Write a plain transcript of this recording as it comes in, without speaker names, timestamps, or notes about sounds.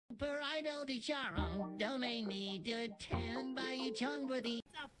per idol de Charo. Don't I need to attend by each worthy.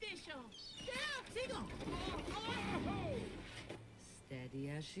 It's official. Yeah, sigo. Oh.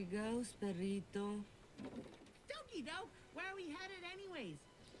 Steady as she goes, perrito. Dokie doke. Where are we headed anyways?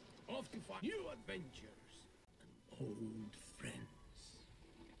 Off to find new adventures and old friends.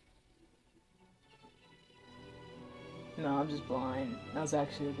 No, I'm just blind. That was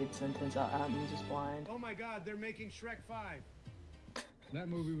actually a good sentence. I'm just blind. Oh my god, they're making Shrek 5. That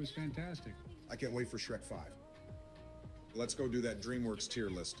movie was fantastic. I can't wait for Shrek 5. Let's go do that DreamWorks tier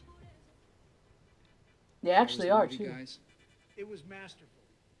list. They actually are, too. Guys? It was masterful.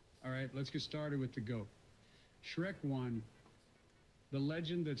 All right, let's get started with the GOAT. Shrek 1, the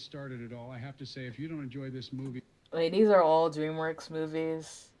legend that started it all. I have to say, if you don't enjoy this movie... Wait, these are all DreamWorks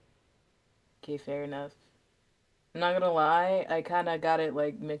movies? Okay, fair enough. I'm not gonna lie, I kinda got it,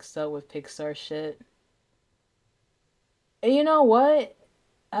 like, mixed up with Pixar shit. And you know what?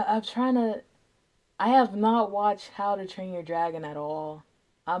 I'm trying to... I have not watched How to Train Your Dragon at all.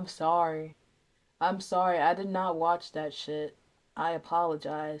 I'm sorry. I'm sorry, I did not watch that shit. I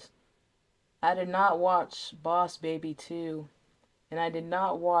apologize. I did not watch Boss Baby 2. And I did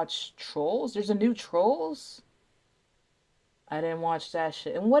not watch Trolls? There's a new Trolls? I didn't watch that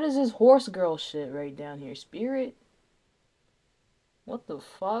shit. And what is this horse girl shit right down here? Spirit? What the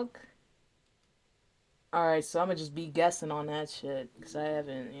fuck? Alright, so I'm gonna just be guessing on that shit. Because I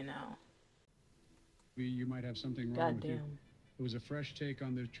haven't, you know. You might have something wrong with you. Goddamn. It was a fresh take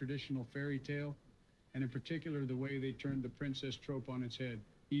on the traditional fairy tale, and in particular, the way they turned the princess trope on its head.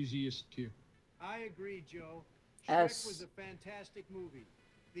 Easiest to... I agree, Joe. S. Shrek was a fantastic movie.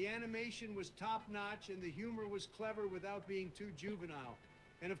 The animation was top-notch and the humor was clever without being too juvenile.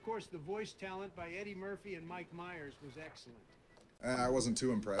 And of course, the voice talent by Eddie Murphy and Mike Myers was excellent. I wasn't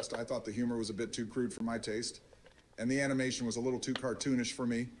too impressed. I thought the humor was a bit too crude for my taste. And the animation was a little too cartoonish for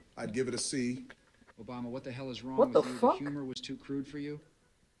me. I'd give it a C. Obama, what the hell is wrong What with the you? fuck? The humor was too crude for you?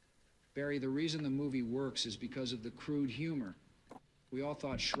 Barry, the reason the movie works is because of the crude humor. We all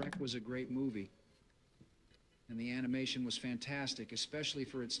thought Shrek was a great movie. And the animation was fantastic, especially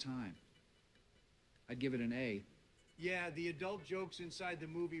for its time. I'd give it an A. Yeah, the adult jokes inside the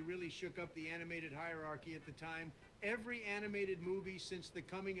movie really shook up the animated hierarchy at the time. Every animated movie since the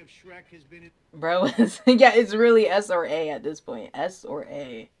coming of Shrek has been... Bro, yeah, it's really S or A at this point. S or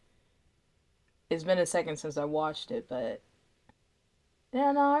A. It's been a second since I watched it, but...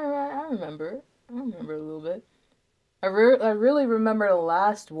 Yeah, no, I remember. I remember a little bit. I really remember the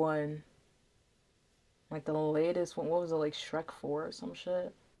last one. Like the latest one. What was it, like Shrek 4 or some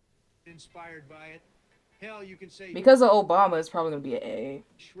shit? Inspired by it. Hell, you can say... Because of Obama, it's probably going to be an A.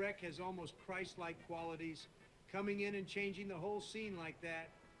 Shrek has almost Christ-like qualities. Coming in and changing the whole scene like that.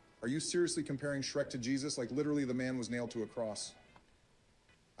 Are you seriously comparing Shrek to Jesus? Like literally the man was nailed to a cross.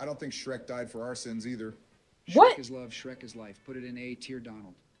 I don't think Shrek died for our sins either. What? Shrek is love, Shrek is life. Put it in A tier,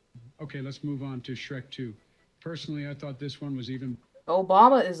 Donald. Okay, let's move on to Shrek 2. Personally, I thought this one was even...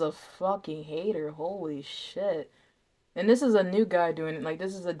 Obama is a fucking hater. Holy shit. And this is a new guy doing it. Like,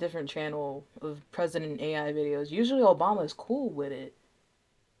 this is a different channel of President AI videos. Usually Obama's cool with it.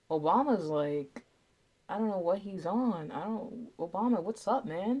 Obama's like... I don't know what he's on. Obama, what's up,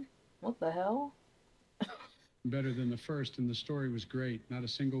 man? What the hell? better than the first, and the story was great. Not a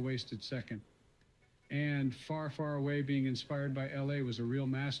single wasted second. And Far, Far Away, being inspired by LA, was a real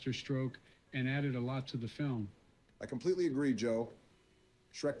masterstroke and added a lot to the film. I completely agree, Joe.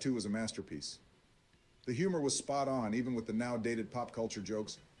 Shrek 2 was a masterpiece. The humor was spot on, even with the now dated pop culture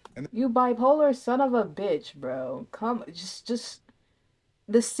jokes. And You bipolar son of a bitch, bro. Come, just...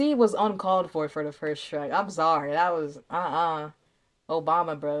 The C was uncalled for the first Shrek. I'm sorry. That was,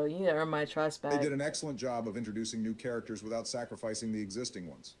 Obama, bro. You need to earn my trust back. they did an excellent job of introducing new characters without sacrificing the existing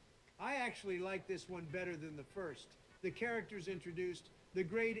ones. I actually like this one better than the first. The characters introduced, the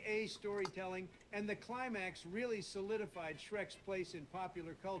grade A storytelling, and the climax really solidified Shrek's place in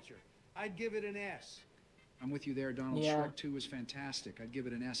popular culture. I'd give it an S. I'm with you there, Donald. Yeah. Shrek 2 was fantastic. I'd give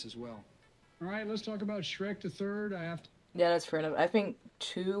it an S as well. All right, let's talk about Shrek the Third. I have to... Yeah, that's fair enough. I think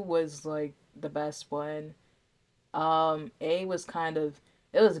 2 was, like, the best one. A was kind of...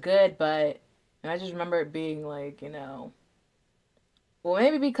 It was good, but... And I just remember it being, like, you know... Well,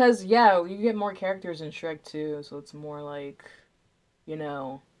 maybe because, yeah, you get more characters in Shrek 2, so it's more, like, you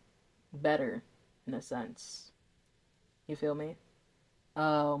know, better, in a sense. You feel me?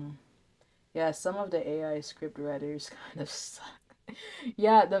 Yeah, some of the AI script writers kind of suck.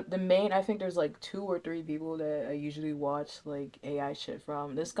 Yeah, the main, I think there's like 2 or 3 people that I usually watch like AI shit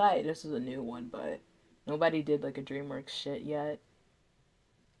from. This is a new one, but nobody did like a DreamWorks shit yet.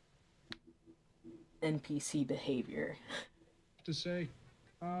 NPC behavior. to say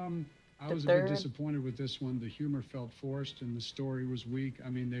I The was a third? bit disappointed with this one. The humor felt forced and the story was weak. I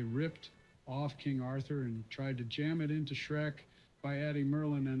mean, they ripped off King Arthur and tried to jam it into Shrek by adding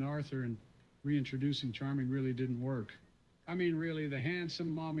Merlin and Arthur, and reintroducing Charming really didn't work. I mean, really, the handsome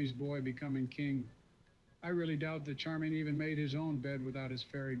mommy's boy becoming king. I really doubt that Charming even made his own bed without his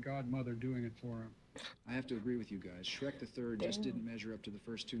fairy godmother doing it for him. I have to agree with you guys. Shrek the Third just Damn. didn't measure up to the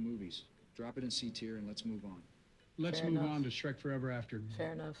first two movies. Drop it in C tier and let's move on. Let's Fair move enough. on to Shrek Forever After.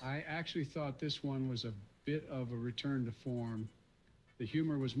 Fair enough. I actually thought this one was a bit of a return to form. The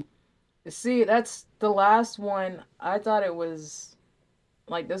humor was See, that's the last one. I thought it was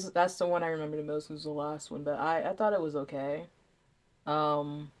like this. That's the one I remember the most was the last one, but I thought it was okay.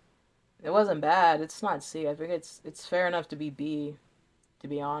 Um, it wasn't bad. It's not C. I think it's fair enough to be B, to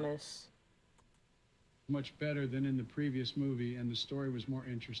be honest. much better than in the previous movie, and the story was more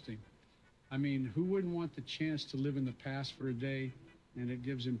interesting. I mean, who wouldn't want the chance to live in the past for a day? And it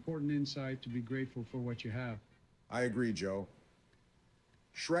gives important insight to be grateful for what you have. I agree, Joe.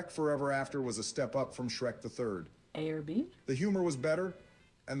 Shrek Forever After was a step up from Shrek the Third. A or B? The humor was better,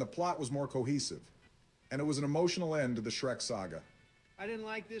 and the plot was more cohesive. And it was an emotional end to the Shrek saga. I didn't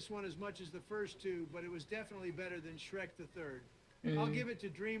like this one as much as the first two, but it was definitely better than Shrek the Third. I'll give it to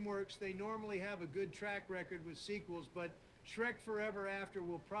DreamWorks. They normally have a good track record with sequels, but Shrek Forever After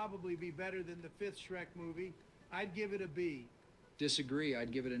will probably be better than the fifth Shrek movie. I'd give it a B. Disagree,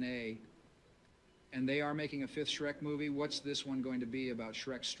 I'd give it an A. And they are making a fifth Shrek movie. What's this one going to be about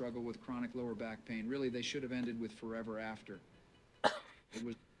Shrek's struggle with chronic lower back pain? Really, they should have ended with Forever After. It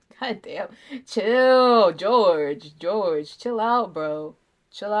was God damn. Chill, George. George, chill out, bro.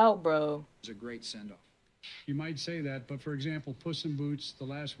 Chill out, bro. a great send-off. You might say that, but for example, Puss in Boots: The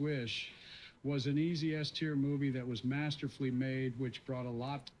Last Wish was an easy S-tier movie that was masterfully made, which brought a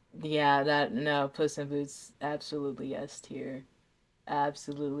lot. Yeah, that no, Puss in Boots, absolutely S tier.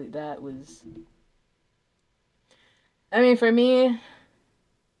 Absolutely, that was. I mean, for me,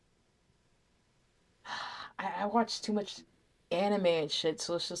 I watch too much anime and shit,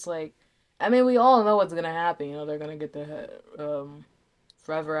 so it's just like, I mean, we all know what's gonna happen. You know, they're gonna get the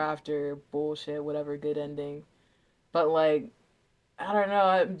forever after bullshit, whatever good ending. But like, I don't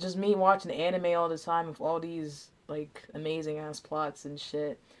know, just me watching anime all the time with all these like amazing ass plots and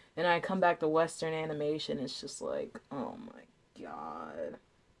shit. And I come back to Western animation, it's just like, oh my god.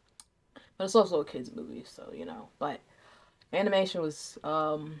 But it's also a kids movie, so you know. But animation was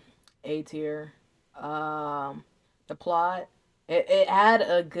A tier. The plot, it had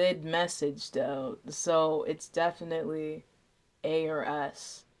a good message though, so it's definitely A or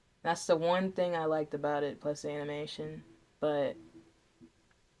S. That's the one thing I liked about it, plus the animation. But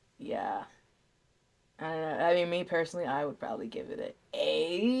yeah, I don't know. I mean, me personally, I would probably give it an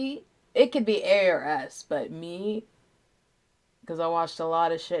A. It could be A or S, but me, because I watched a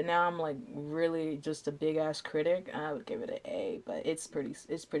lot of shit now, I'm like really just a big ass critic. I would give it an A, but it's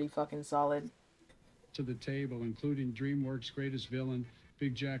pretty fucking solid. To the table, including DreamWorks' greatest villain,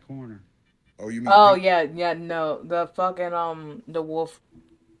 Big Jack Horner. Oh, you mean Oh yeah, no, the fucking the wolf.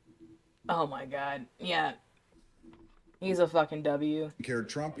 Oh my god, yeah, he's a fucking W. Pink-haired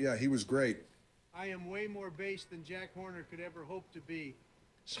Trump? Yeah, he was great. I am way more base than Jack Horner could ever hope to be.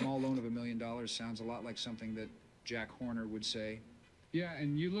 Small loan of $1 million sounds a lot like something that Jack Horner would say. Yeah,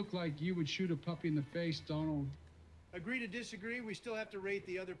 and you look like you would shoot a puppy in the face, Donald. Agree to disagree. We still have to rate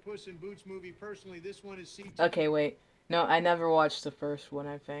the other Puss in Boots movie personally. This one is C. Okay, wait, no, I never watched the first one.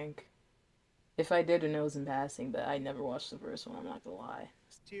 I think, if I did, it was in passing, but I never watched the first one. I'm not gonna lie.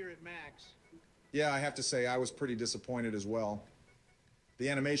 Tier at max. Yeah, I have to say I was pretty disappointed as well. The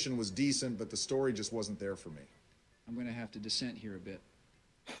animation was decent, but the story just wasn't there for me. I'm going to have to dissent here a bit.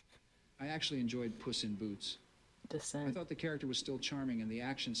 I actually enjoyed Puss in Boots. I Descent. thought the character was still charming and the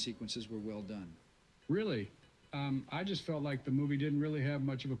action sequences were well done. Really? I just felt like the movie didn't really have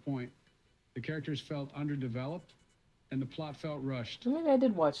much of a point. The characters felt underdeveloped, and the plot felt rushed. Maybe I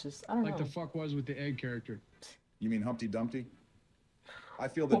did watch this. I don't Like know. the fuck was with the egg character. You mean Humpty Dumpty? I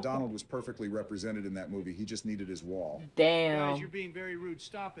feel that Donald was perfectly represented in that movie. He just needed his wall. Damn. Guys, you're being very rude.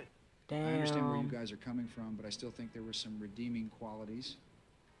 Stop it. Damn. I understand where you guys are coming from, but I still think there were some redeeming qualities.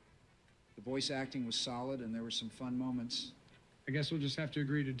 The voice acting was solid, and there were some fun moments. I guess we'll just have to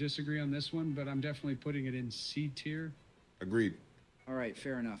agree to disagree on this one, but I'm definitely putting it in C tier. Agreed. All right,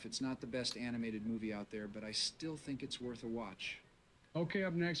 fair enough. It's not the best animated movie out there, but I still think it's worth a watch. Okay,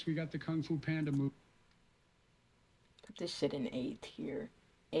 up next, we got the Kung Fu Panda movie. Put this shit in A tier.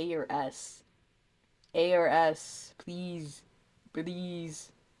 A or S. A or S. Please.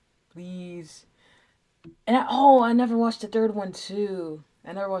 Please. Please. And I never watched the third one too.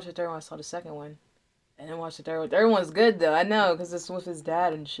 I never watched the third one. I saw the second one. I didn't watch the third one. Third one's good though. I know, because it's with his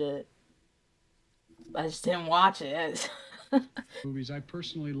dad and shit. I just didn't watch it. Movies. I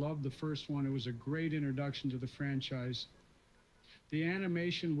personally loved the first one. It was a great introduction to the franchise. The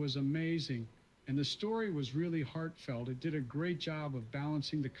animation was amazing, and the story was really heartfelt. It did a great job of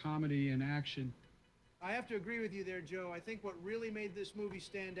balancing the comedy and action. I have to agree with you there, Joe. I think what really made this movie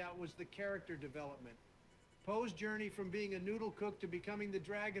stand out was the character development. Poe's journey from being a noodle cook to becoming the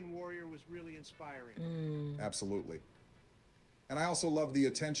Dragon Warrior was really inspiring. Absolutely. And I also love the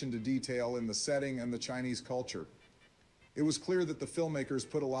attention to detail in the setting and the Chinese culture. It was clear that the filmmakers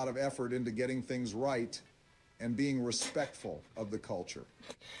put a lot of effort into getting things right and being respectful of the culture.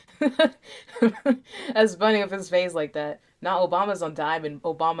 That's funny with his face like that. Now Obama's on diamond.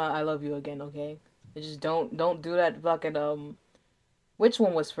 Obama, I love you again, okay? Just don't do that fucking which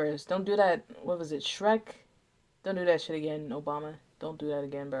one was first? Don't do that. What was it? Shrek? Don't do that shit again, Obama. Don't do that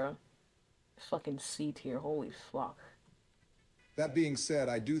again, bro. Fucking C tier. Holy fuck. That being said,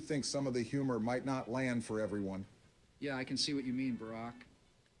 I do think some of the humor might not land for everyone. Yeah, I can see what you mean, Barack.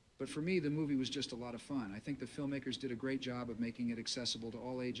 But for me, the movie was just a lot of fun. I think the filmmakers did a great job of making it accessible to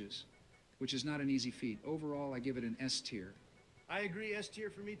all ages, which is not an easy feat. Overall, I give it an S tier. I agree, S tier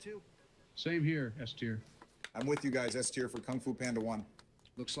for me too. Same here, S tier. I'm with you guys, S tier for Kung Fu Panda 1.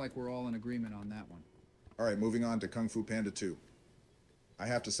 Looks like we're all in agreement on that one. All right, moving on to Kung Fu Panda 2. I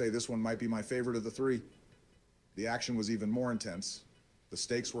have to say this one might be my favorite of the three. The action was even more intense, the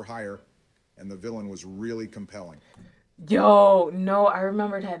stakes were higher, and the villain was really compelling. Yo, no, I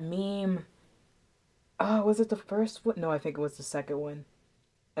remember that meme. Was it the first one? No, I think it was the second one.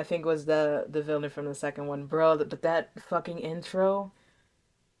 I think it was the villain from the second one. Bro, but that fucking intro.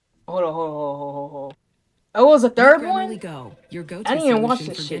 Hold on. Oh, it was the third one? Go. Your go-to I didn't even watch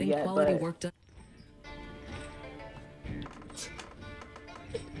solution this for shit getting yet, quality but... work done.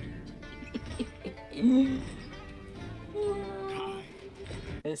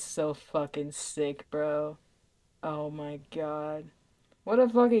 It's so fucking sick, bro. Oh my god. What a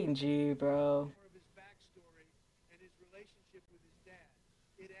fucking G, bro. More of his backstory and his relationship with his dad.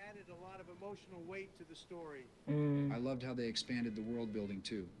 It added a lot of emotional weight to the story. I loved how they expanded the world building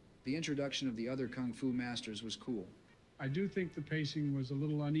too. The introduction of the other Kung Fu masters was cool. I do think the pacing was a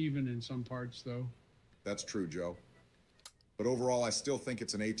little uneven in some parts, though. That's true, Joe. But overall, I still think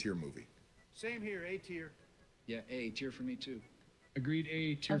it's an A-tier movie. Same here, A tier. Yeah, A tier for me too. Agreed,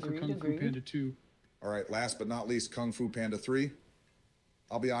 A tier for Kung Fu Panda 2. All right, last but not least, Kung Fu Panda 3.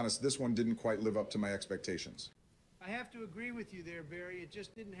 I'll be honest, this one didn't quite live up to my expectations. I have to agree with you there, Barry. It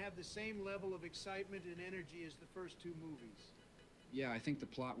just didn't have the same level of excitement and energy as the first two movies. Yeah, I think the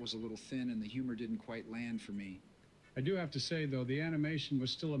plot was a little thin and the humor didn't quite land for me. I do have to say, though, the animation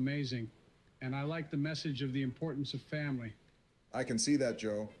was still amazing, and I like the message of the importance of family. I can see that,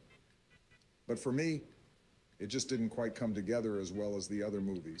 Joe. But for me, it just didn't quite come together as well as the other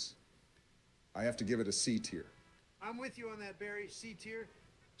movies. I have to give it a C tier. I'm with you on that, Barry. C tier.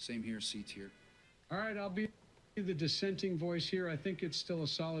 Same here, C tier. All right, I'll be the dissenting voice here. I think it's still a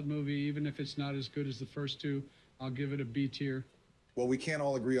solid movie, even if it's not as good as the first two. I'll give it a B tier. Well, we can't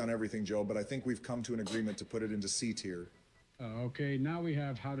all agree on everything, Joe, but I think we've come to an agreement to put it into C tier. Okay, now we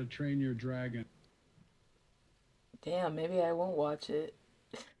have How to Train Your Dragon. Damn, maybe I won't watch it.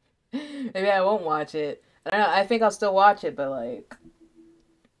 Maybe I won't watch it. I don't know, I think I'll still watch it, but like...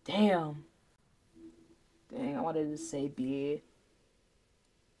 Damn. Dang, I wanted to say B.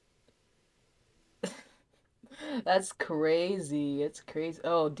 That's crazy. It's crazy.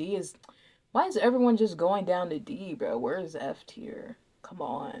 Oh, D is... Why is everyone just going down to D, bro? Where's F tier? Come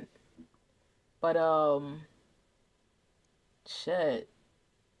on. But, shit.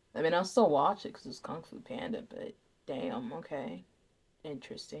 I mean, I'll still watch it because it's Kung Fu Panda, but damn, okay.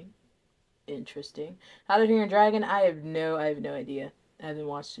 Interesting. How to Train Your Dragon? I have no idea. I haven't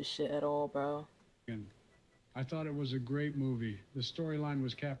watched this shit at all, bro. I thought it was a great movie. The storyline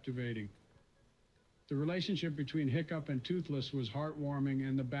was captivating. The relationship between Hiccup and Toothless was heartwarming,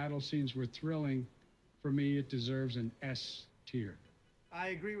 and the battle scenes were thrilling. For me, it deserves an S tier. I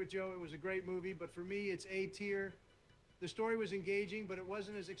agree with Joe. It was a great movie, but for me, it's A tier. The story was engaging, but it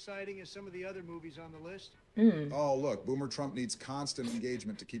wasn't as exciting as some of the other movies on the list. Oh, look, Boomer Trump needs constant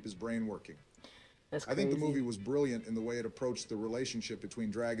engagement to keep his brain working. That's I crazy. think the movie was brilliant in the way it approached the relationship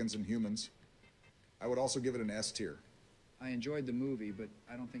between dragons and humans. I would also give it an S tier. I enjoyed the movie, but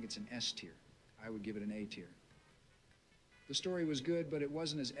I don't think it's an S tier. I would give it an A tier. The story was good, but it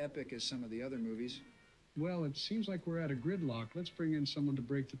wasn't as epic as some of the other movies. Well, it seems like we're at a gridlock. Let's bring in someone to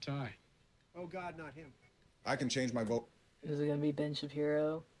break the tie. Oh, God, not him. I can change my vote. Is it gonna be Ben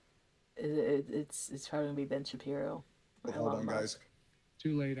Shapiro? It's probably gonna be Ben Shapiro. But hold on, guys.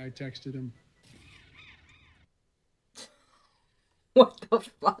 Too late, I texted him. What the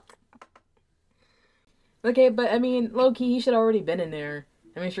fuck? Okay, but I mean, low-key, he should already been in there.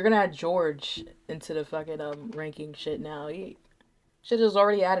 I mean, if you're gonna add George into the fucking ranking shit now, he should have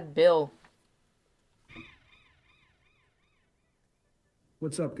already added Bill.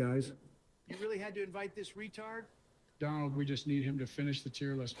 What's up, guys? You really had to invite this retard? Donald, we just need him to finish the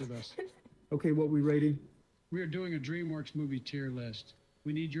tier list with us. Okay, what we rating? We are doing a DreamWorks movie tier list.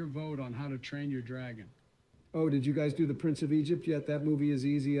 We need your vote on How to Train Your Dragon. Oh, did you guys do The Prince of Egypt yet? That movie is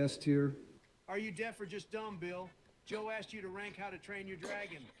easy S tier. Are you deaf or just dumb, Bill? Joe asked you to rank How to Train Your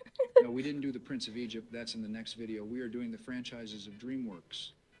Dragon. No, we didn't do The Prince of Egypt. That's in the next video. We are doing the franchises of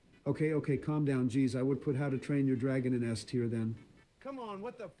DreamWorks. Okay, calm down, geez. I would put How to Train Your Dragon in S tier then. Come on,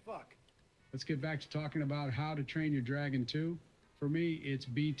 what the fuck? Let's get back to talking about How to Train Your Dragon 2. For me, it's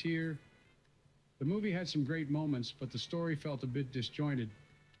B tier. The movie had some great moments, but the story felt a bit disjointed,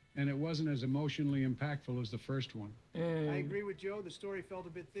 and it wasn't as emotionally impactful as the first one. I agree with Joe. The story felt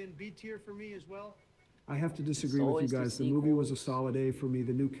a bit thin. B tier for me as well. I have to disagree with you guys. The movie was a solid A for me.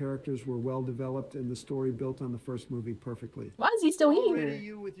 The new characters were well developed, and the story built on the first movie perfectly. Why is he still here? Already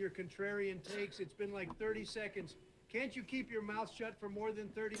you with your contrarian takes. It's been like 30 seconds. Can't you keep your mouth shut for more than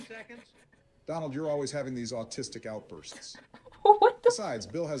 30 seconds? Donald, you're always having these autistic outbursts. What the? Besides,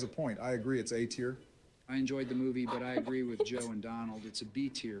 Bill has a point. I agree it's A tier. I enjoyed the movie, but I agree with Joe and Donald. It's a B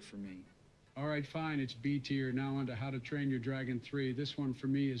tier for me. All right, fine, it's B tier. Now on to How to Train Your Dragon 3. This one for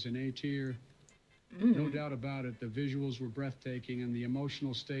me is an A tier. No doubt about it, the visuals were breathtaking and the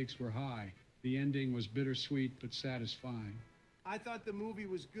emotional stakes were high. The ending was bittersweet but satisfying. I thought the movie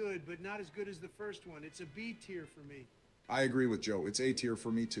was good, but not as good as the first one. It's a B tier for me. I agree with Joe. It's A tier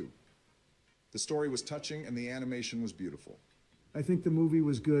for me, too. The story was touching and the animation was beautiful. I think the movie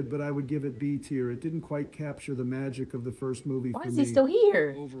was good, but I would give it B tier. It didn't quite capture the magic of the first movie Why for is me. he still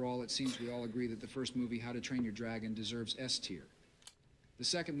here? Overall, it seems we all agree that the first movie, How to Train Your Dragon, deserves S tier. The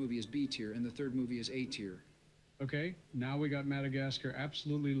second movie is B tier, and the third movie is A tier. Okay, now we got Madagascar.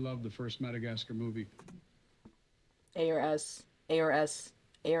 Absolutely loved the first Madagascar movie. A or S. A or S.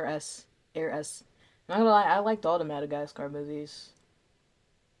 A or S. A or S. I'm not gonna lie, I liked all the Madagascar movies.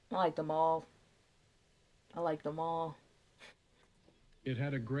 I liked them all. It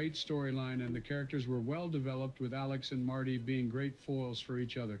had a great storyline and the characters were well developed, with Alex and Marty being great foils for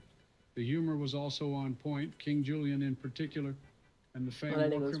each other. The humor was also on point, King Julian in particular, and the that famed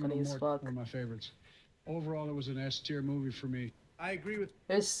nigga War was Criminal funny as Mort fuck. were my favorites. Overall, it was an S tier movie for me. I agree with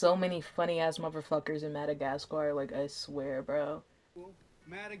There's so many funny ass motherfuckers in Madagascar, like I swear, bro.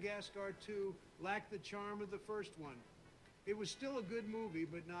 Madagascar 2 lacked the charm of the first one. It was still a good movie,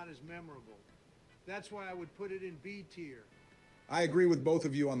 but not as memorable. That's why I would put it in B tier. I agree with both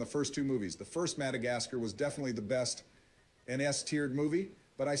of you on the first two movies. The first Madagascar was definitely the best and S-tiered movie,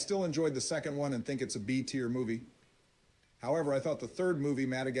 but I still enjoyed the second one and think it's a B-tier movie. However, I thought the third movie,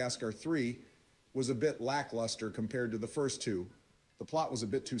 Madagascar 3, was a bit lackluster compared to the first two. The plot was a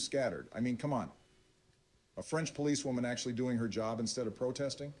bit too scattered. I mean, come on. A French policewoman actually doing her job instead of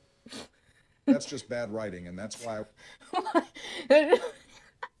protesting? That's just bad writing, and that's why...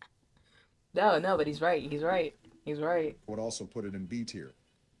 No, but he's right. I would also put it in B tier.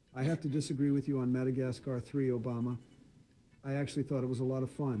 I have to disagree with you on Madagascar 3, Obama. I actually thought it was a lot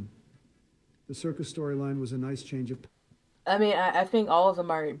of fun. The circus storyline was a nice change of... I mean, I think all of them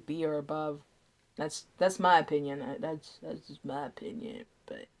are B or above. That's my opinion. That's just my opinion.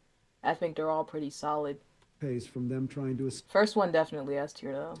 But I think they're all pretty solid. pace from them trying to First one definitely S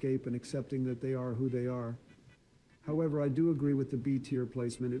tier though. escape and accepting that they are who they are. However, I do agree with the B tier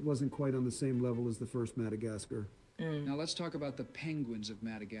placement. It wasn't quite on the same level as the first Madagascar. Now let's talk about the penguins of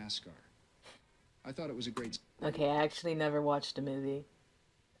Madagascar. I thought it was a great... Okay, I actually never watched the movie.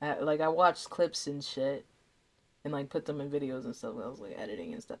 I watched clips and shit. And like put them in videos and stuff. I was like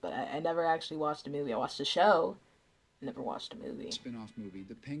editing and stuff. But I never actually watched the movie. I watched the show. I never watched the movie. Spin-off movie.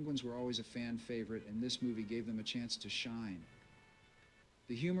 The penguins were always a fan favorite, and this movie gave them a chance to shine.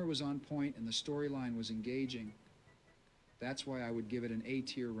 The humor was on point and the storyline was engaging. That's why I would give it an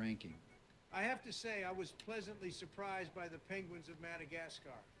A-tier ranking. I have to say, I was pleasantly surprised by the penguins of Madagascar.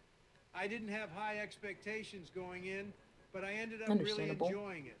 I didn't have high expectations going in, but I ended up really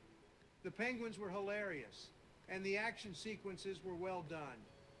enjoying it. The penguins were hilarious, and the action sequences were well done.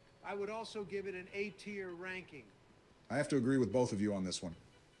 I would also give it an A-tier ranking. I have to agree with both of you on this one.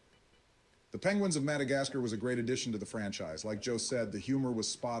 The Penguins of Madagascar was a great addition to the franchise. Like Joe said, the humor was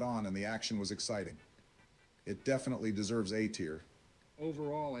spot on and the action was exciting. It definitely deserves A tier.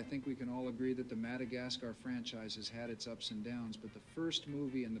 Overall, I think we can all agree that the Madagascar franchise has had its ups and downs, but the first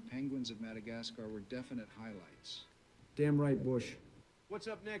movie and the Penguins of Madagascar were definite highlights. Damn right, Bush. What's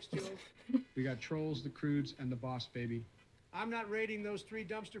up next, Joe? We got Trolls, the Croods, and the Boss Baby. I'm not raiding those 3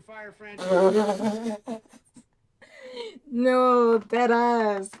 dumpster fire franchises. No, that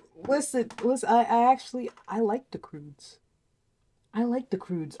ass. Listen, listen. I liked the Croods. I liked the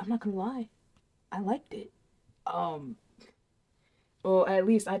Croods. I'm not gonna lie. I liked it. Um, well, at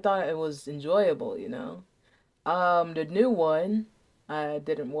least I thought it was enjoyable, you know. The new one, I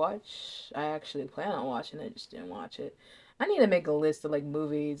didn't watch. I actually plan on watching it, just didn't watch it. I need to make a list of like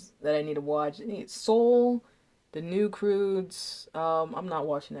movies that I need to watch. I need Soul, the new Croods. I'm not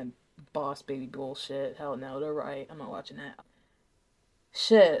watching that Boss Baby bullshit. Hell no, they're right. I'm not watching that.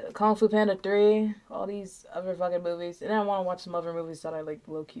 Shit, Kung Fu Panda 3, all these other fucking movies. And I want to watch some other movies that I like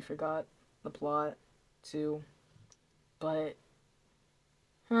low key forgot the plot too. But,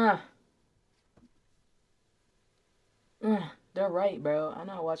 huh. They're right, bro. I'm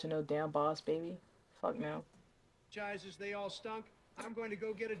not watching no damn Boss Baby. Fuck no. Franchises, they all stunk. I'm going to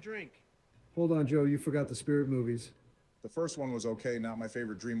go get a drink. Hold on, Joe. You forgot the Spirit movies. The first one was okay, not my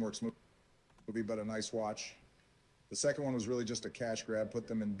favorite DreamWorks movie, but a nice watch. The second one was really just a cash grab, put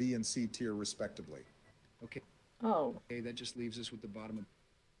them in B and C tier respectively. Okay. Oh, Okay, that just leaves us with the bottom of...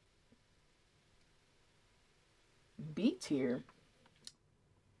 B tier.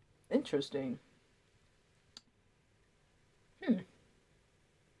 Interesting.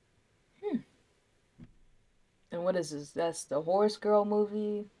 And what is this? That's the Horse Girl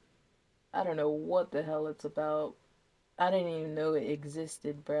movie? I don't know what the hell it's about. I didn't even know it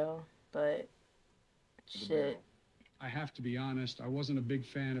existed, bro. But, shit. I have to be honest, I wasn't a big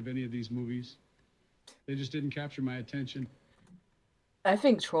fan of any of these movies. They just didn't capture my attention. I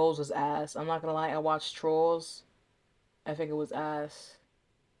think Trolls was ass. I'm not gonna lie, I watched Trolls. I think it was ass.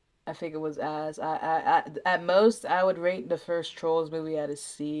 I think it was ass. At most, I would rate the first Trolls movie at a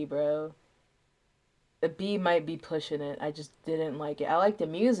C, bro. A B might be pushing it. I just didn't like it. I like the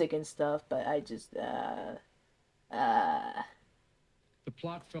music and stuff, but I just, The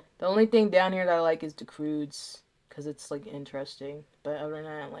plot felt The only thing down here that I like is the Croods, because it's, like, interesting. But other than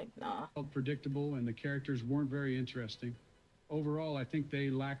that, like, nah. predictable and the characters weren't very interesting. Overall, I think they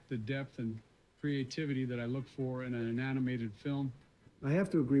lacked the depth and creativity that I look for in an animated film. I have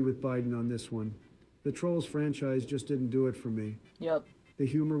to agree with Biden on this one. The Trolls franchise just didn't do it for me. Yep. The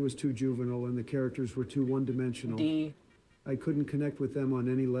humor was too juvenile and the characters were too one-dimensional. D. I couldn't connect with them on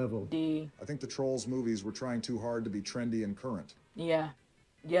any level. D. I think the Trolls movies were trying too hard to be trendy and current. Yeah.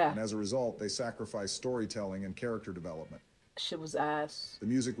 Yeah. And as a result, they sacrificed storytelling and character development. Shit was ass. The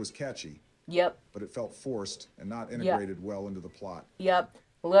music was catchy, Yep. but it felt forced and not integrated well into the plot. Yep.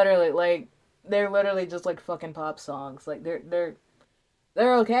 Literally, like, they're literally just, like, fucking pop songs. Like, they're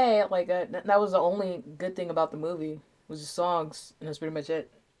okay. Like, that was the only good thing about the movie. Was the songs, and that's pretty much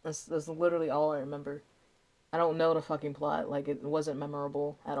it. That's literally all I remember. I don't know the fucking plot. Like, it wasn't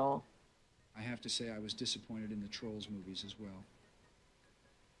memorable at all. I have to say I was disappointed in the Trolls movies as well.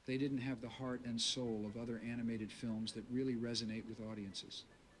 They didn't have the heart and soul of other animated films that really resonate with audiences.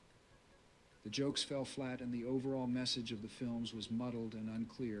 The jokes fell flat and the overall message of the films was muddled and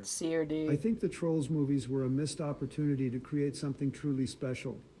unclear. C or D. I think the Trolls movies were a missed opportunity to create something truly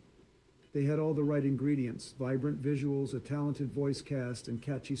special. They had all the right ingredients, vibrant visuals, a talented voice cast, and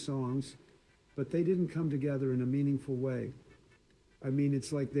catchy songs, but they didn't come together in a meaningful way. I mean,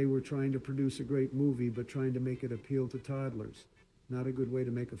 it's like they were trying to produce a great movie, but trying to make it appeal to toddlers. Not a good way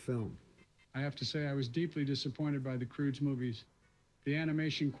to make a film. I have to say I was deeply disappointed by the Croods movies. The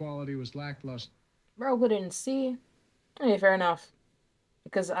animation quality was lackluster. Bro, put it in C. Okay, fair enough.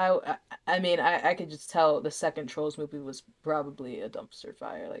 Because I mean, I could just tell the second Trolls movie was probably a dumpster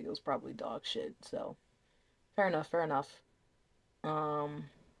fire. Like, it was probably dog shit. So, fair enough, fair enough.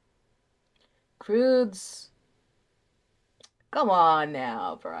 Croods. Come on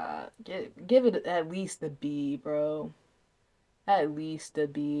now, bruh. Give it at least a B, bro. At least a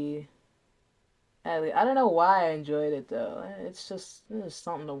B. I don't know why I enjoyed it, though. It's just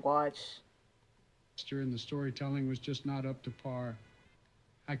something to watch. And the storytelling was just not up to par.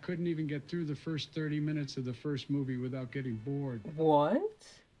 I couldn't even get through the first 30 minutes of the first movie without getting bored. What?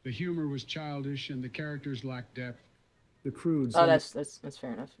 The humor was childish and the characters lacked depth. The Croods. Oh, that's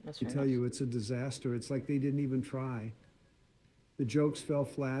fair enough. That's fair I tell enough. you, it's a disaster. It's like they didn't even try. The jokes fell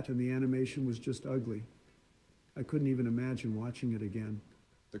flat and the animation was just ugly. I couldn't even imagine watching it again.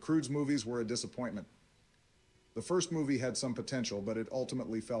 The Croods movies were a disappointment. The first movie had some potential, but it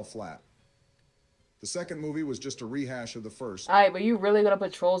ultimately fell flat. The second movie was just a rehash of the first, Alright, but you really gonna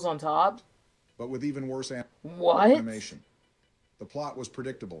put Trolls on top? but with even worse What? animation. The plot was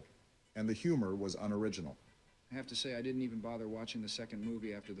predictable, and the humor was unoriginal. I have to say I didn't even bother watching the second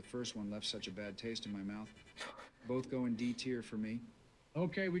movie after the first one left such a bad taste in my mouth. Both go in D tier for me.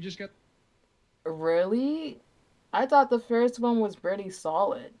 Okay, we just got... Really? I thought the first one was pretty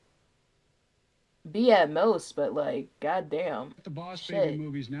solid. B at most, but like, goddamn. The boss Shit. baby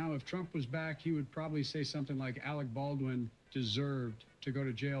movies now, if Trump was back, he would probably say something like Alec Baldwin deserved to go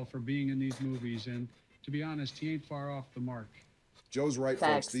to jail for being in these movies. And to be honest, he ain't far off the mark. Joe's right,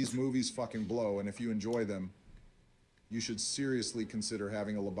 Facts. folks. These movies fucking blow, and if you enjoy them, you should seriously consider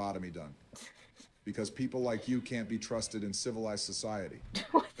having a lobotomy done. Because people like you can't be trusted in civilized society.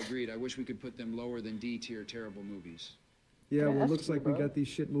 Agreed. I wish we could put them lower than D-tier terrible movies. Yeah, well, that's looks true, like we bro. got these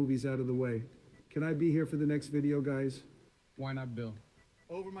shit movies out of the way. Can I be here for the next video, guys? Why not, Bill?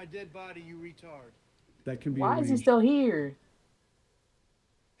 Over my dead body, you retard. That can be Why is he arranged. still here?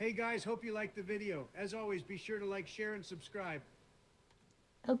 Hey guys, hope you liked the video. As always, be sure to like, share, and subscribe.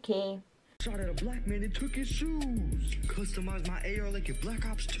 Okay. Shot at a black man and took his shoes. Customized my AR like a Black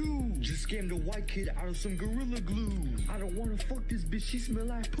Ops 2. Just scammed a white kid out of some Gorilla Glue. I don't wanna fuck this bitch, she smell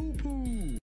like poo-poo.